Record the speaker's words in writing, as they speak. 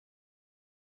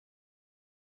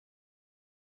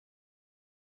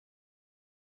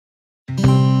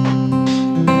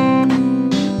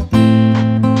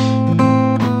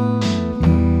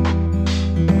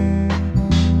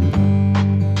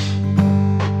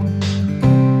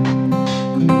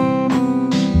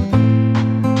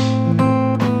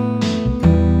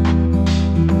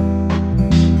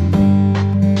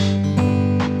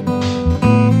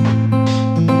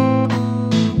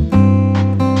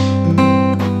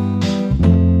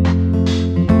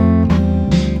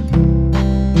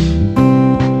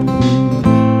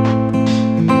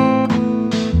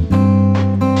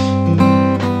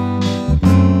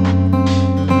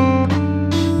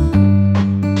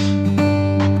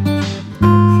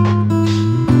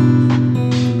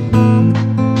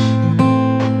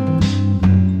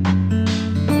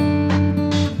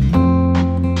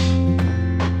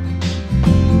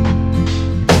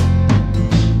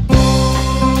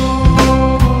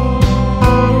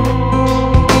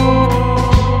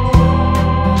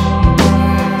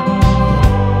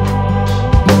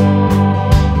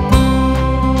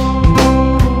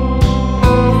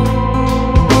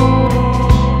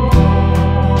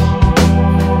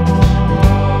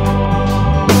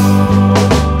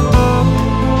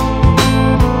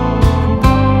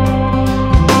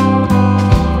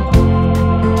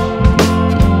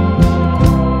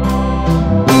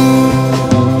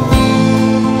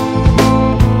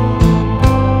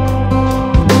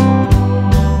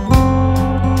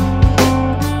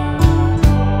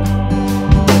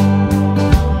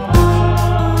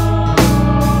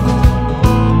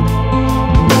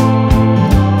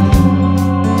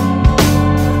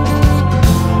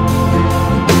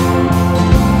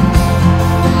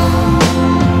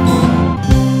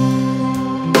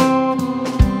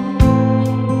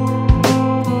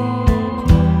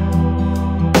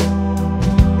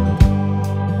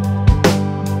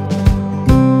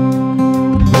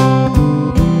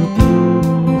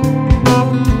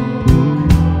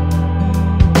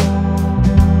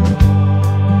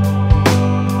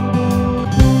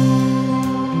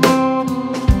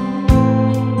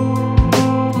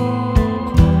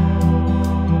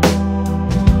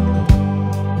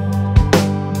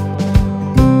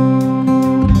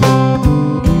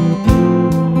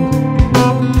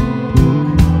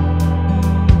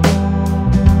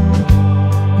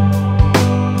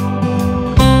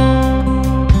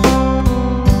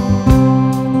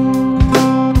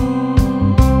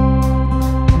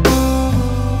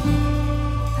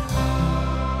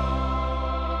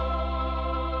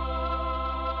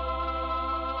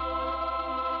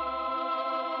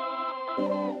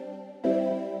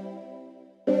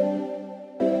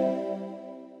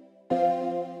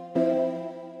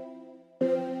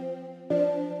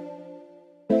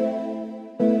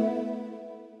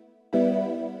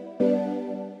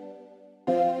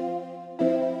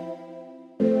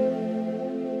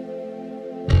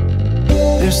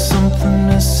There's something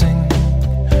missing,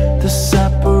 this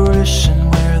apparition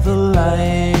where the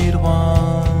light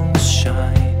ones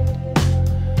shine.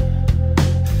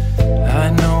 I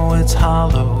know it's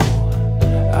hollow,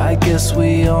 I guess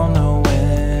we all know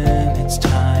when it's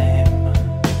time.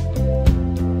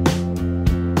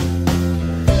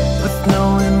 With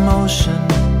no emotion,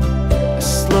 a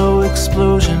slow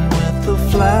explosion with a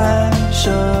flash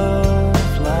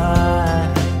of light.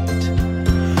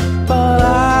 But I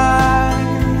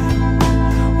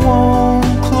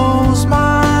won't close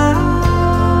my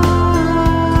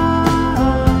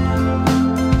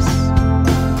eyes,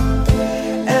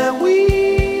 and we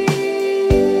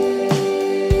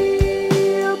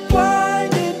are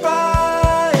blinded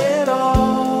by it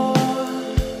all,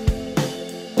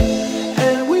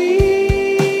 and we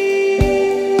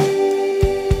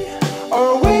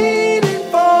are waiting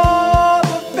for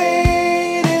the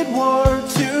fated word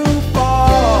to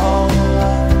fall.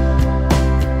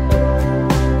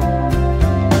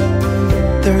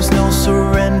 There's no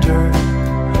surrender,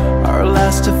 our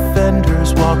last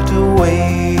offenders walked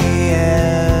away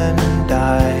and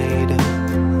died.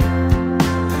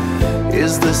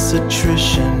 Is this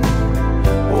attrition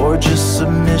or just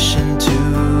submission to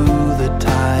the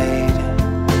tide?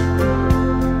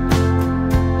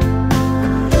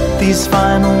 These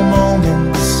final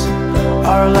moments,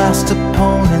 our last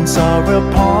opponents are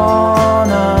upon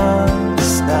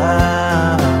us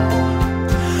now.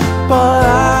 But I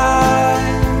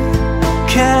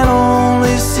can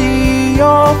only see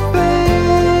your face,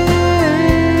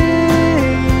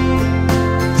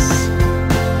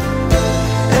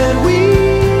 and we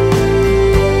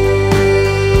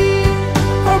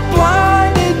are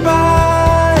blinded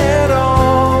by it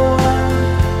all,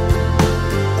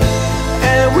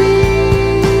 and we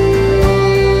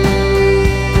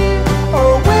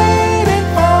are waiting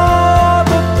for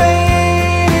the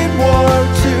fated word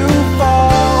to fall.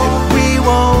 And we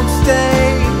won't stay,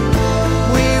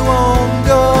 we won't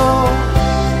go,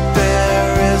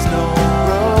 there is no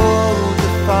road to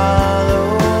follow.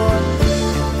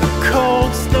 In the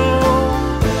cold snow,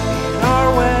 in our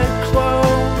wet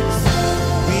clothes,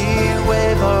 we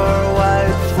wave our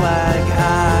white flag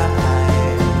high.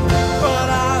 But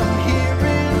I'm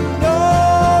hearing no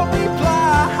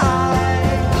reply,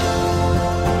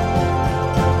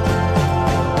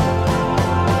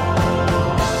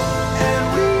 and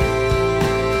we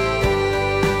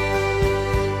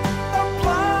are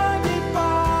blinded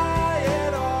by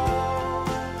it all,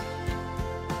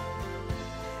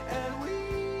 and we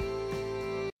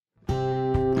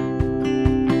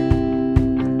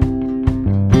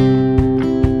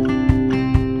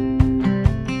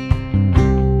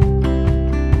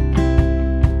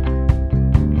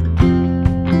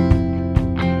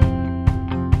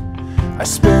I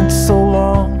spent so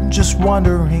long just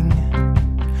wondering.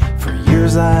 For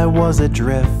years I was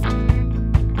adrift,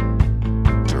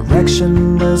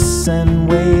 directionless and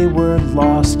wayward,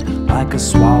 lost like a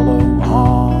swallow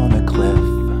on a cliff.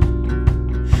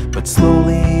 But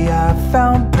slowly I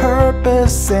found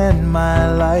purpose and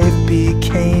my life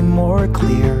became more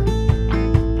clear.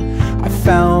 I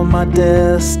found my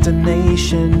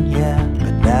destination, yeah,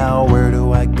 but now where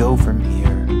do I go from here?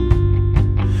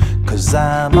 'Cause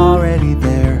I'm already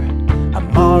there,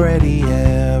 I'm already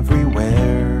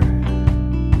everywhere.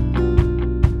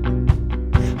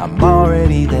 I'm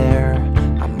already there,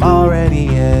 I'm already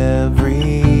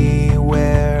everywhere.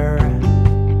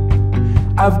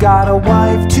 I've got a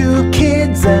wife, 2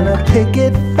 kids, and a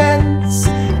picket fence.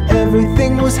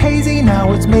 Everything was hazy,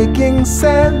 now it's making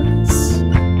sense.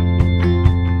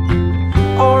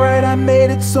 Alright, I made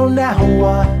it, so now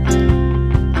what?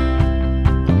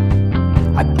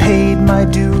 I paid my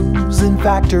dues in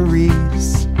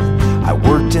factories, I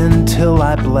worked until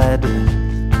I bled.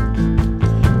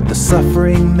 The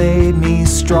suffering made me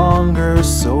stronger,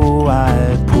 so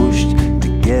I pushed to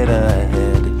get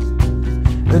ahead.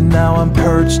 And now I'm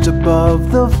perched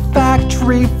above the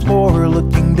factory floor,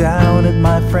 looking down at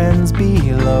my friends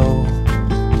below.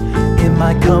 In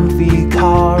my comfy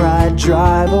car I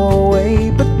drive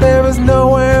away, but there is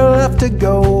nowhere left to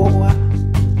go.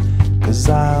 'Cause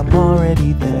I'm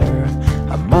already there,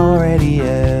 I'm already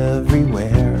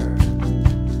everywhere.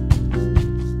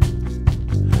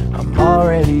 I'm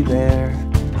already there,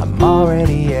 I'm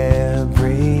already everywhere.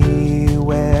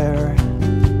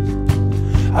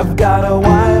 I've got a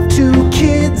wife, 2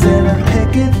 kids, and a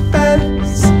picket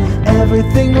fence.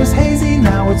 Everything was hazy,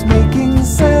 now it's making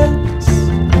sense.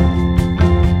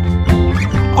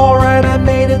 Alright, I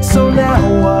made it, so now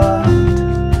what?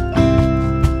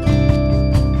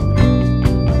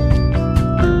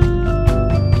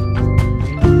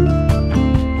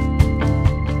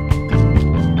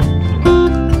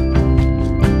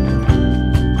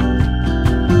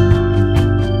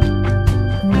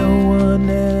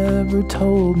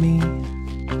 Told me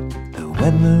that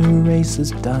when the race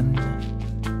is done,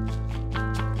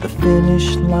 the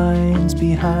finish line's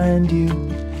behind you,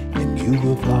 and you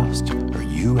have lost or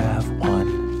you have won.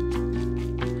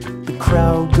 The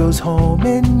crowd goes home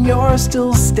and you're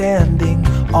still standing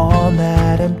on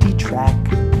that empty track.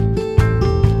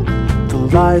 The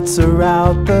lights are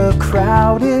out, the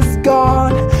crowd is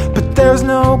gone, but there's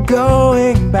no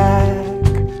going back,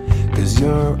 'cause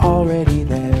you're already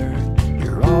there.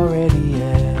 Already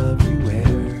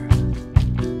everywhere.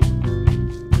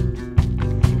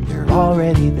 You're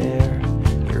already there.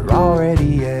 You're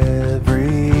already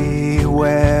everywhere.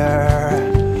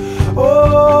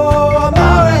 Oh, I'm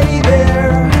already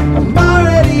there. I'm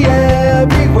already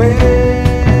everywhere.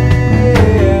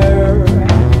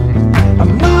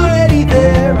 I'm already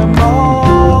there. I'm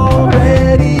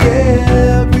already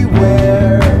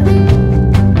everywhere.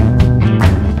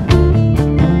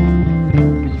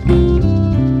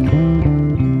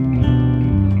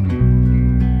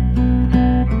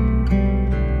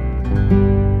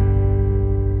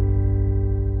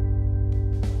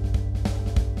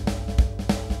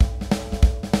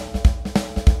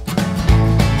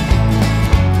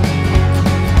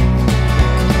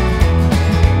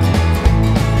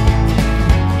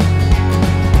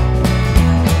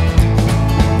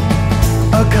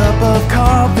 A cup of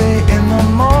coffee in the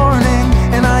morning,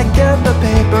 and I get the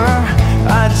paper.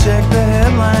 I check the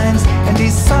headlines and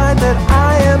decide that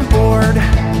I am bored.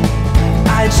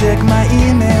 I check my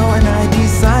email and I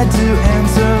decide to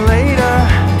answer later.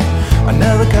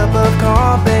 Another cup of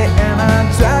coffee and I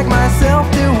drag myself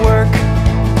to work.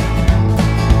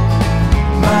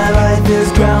 My life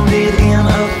is grounded in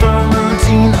a firm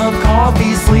routine of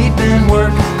coffee, sleep, and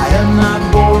work. I am not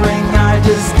boring, I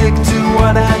just stick to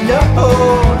what I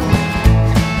know.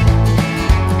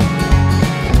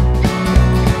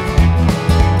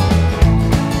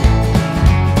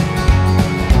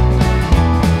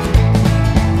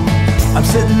 I'm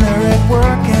sitting there at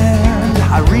work and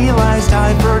I realized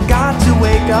I forgot to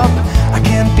wake up. I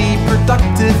can't be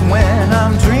productive when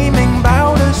I'm dreaming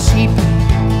about a sheep.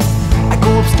 I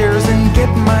go upstairs and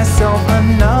get myself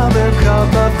another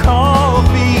cup of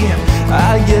coffee.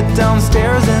 I get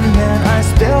downstairs and then I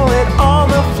spill it on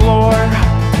the floor.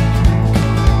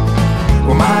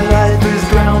 Well, my life is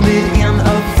grounded in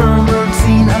a firm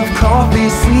routine of coffee,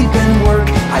 sleep, and work.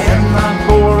 I am not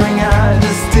boring, I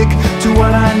just stick to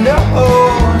what I know.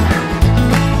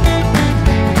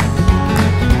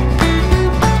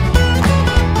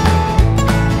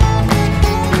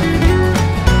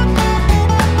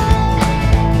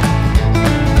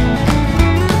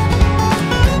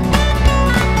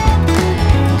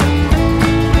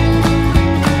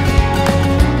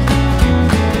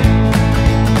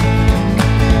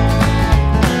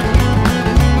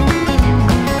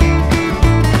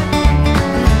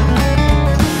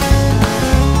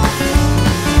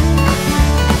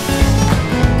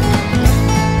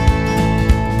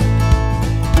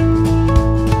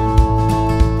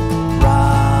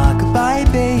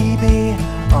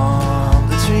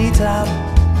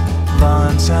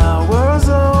 Lunch hour's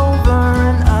over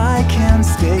and I can't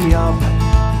stay up.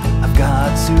 I've got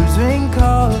to drink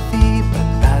coffee, but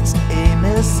that's a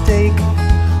mistake.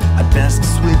 I best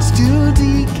switch to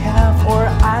decaf or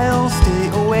I'll stay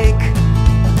awake.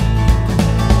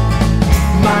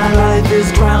 My life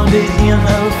is grounded in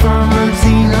a firm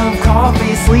routine of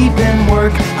coffee, sleep, and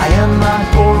work. I am not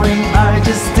boring, I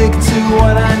just stick to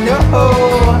what I know.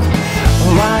 Oh,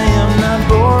 I am not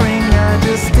boring, I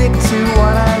just stick to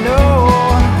what I know.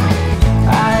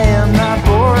 I am not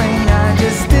boring, I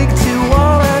just stick to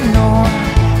what I know.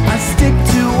 I stick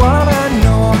to what I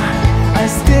know. I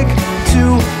stick to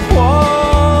what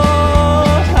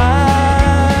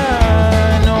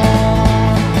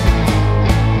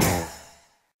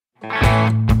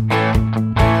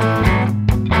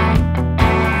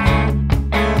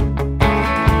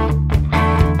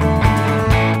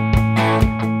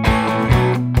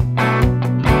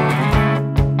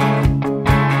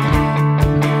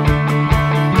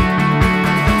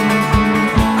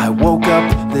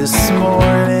this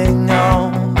morning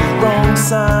on the wrong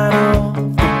side of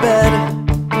the bed.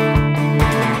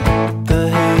 The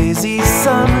hazy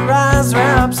sunrise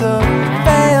wraps a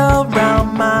veil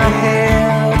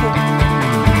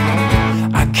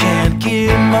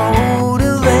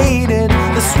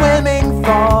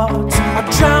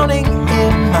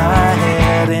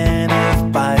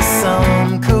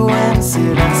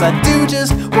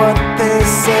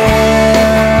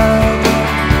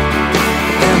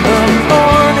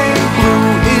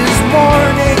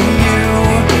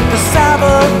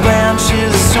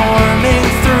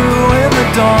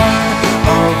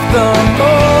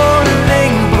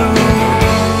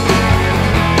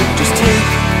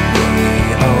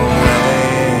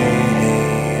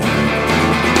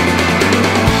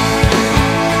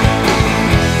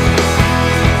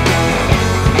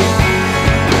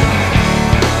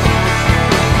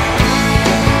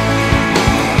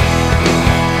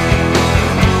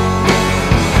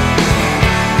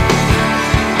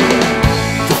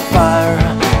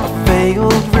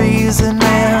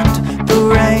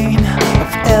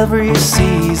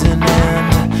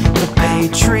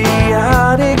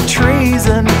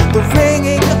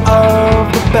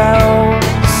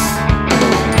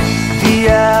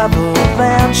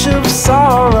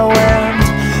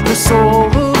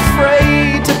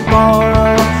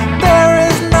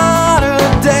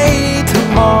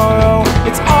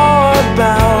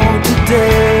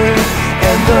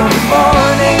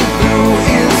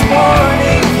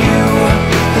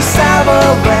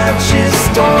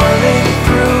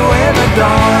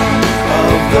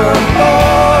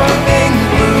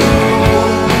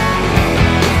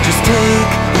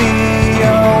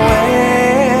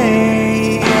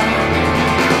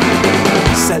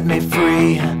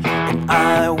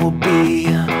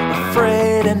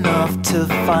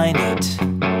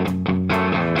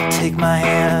take my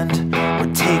hand or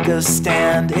take a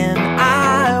stand, and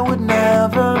I would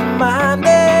never mind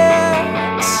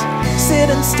it.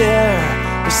 Sit and stare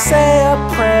or say a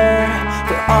prayer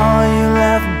for all you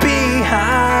left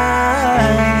behind.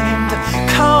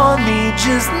 Colony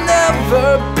just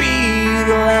never be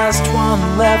the last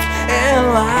one left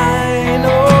in line.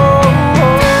 Oh.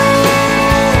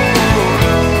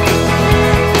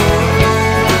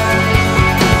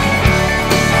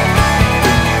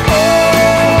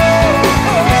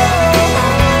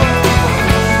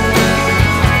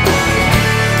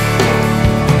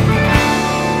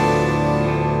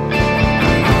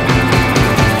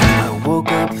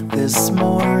 This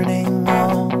morning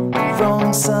on the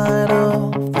wrong side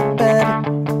of the bed.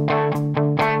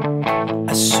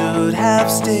 I should have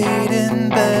stayed in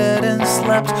bed and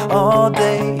slept all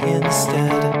day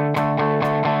instead.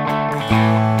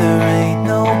 There ain't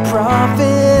no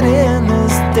profit in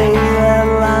this day that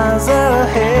lies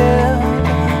ahead.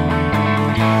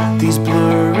 These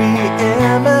blurry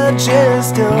images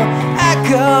still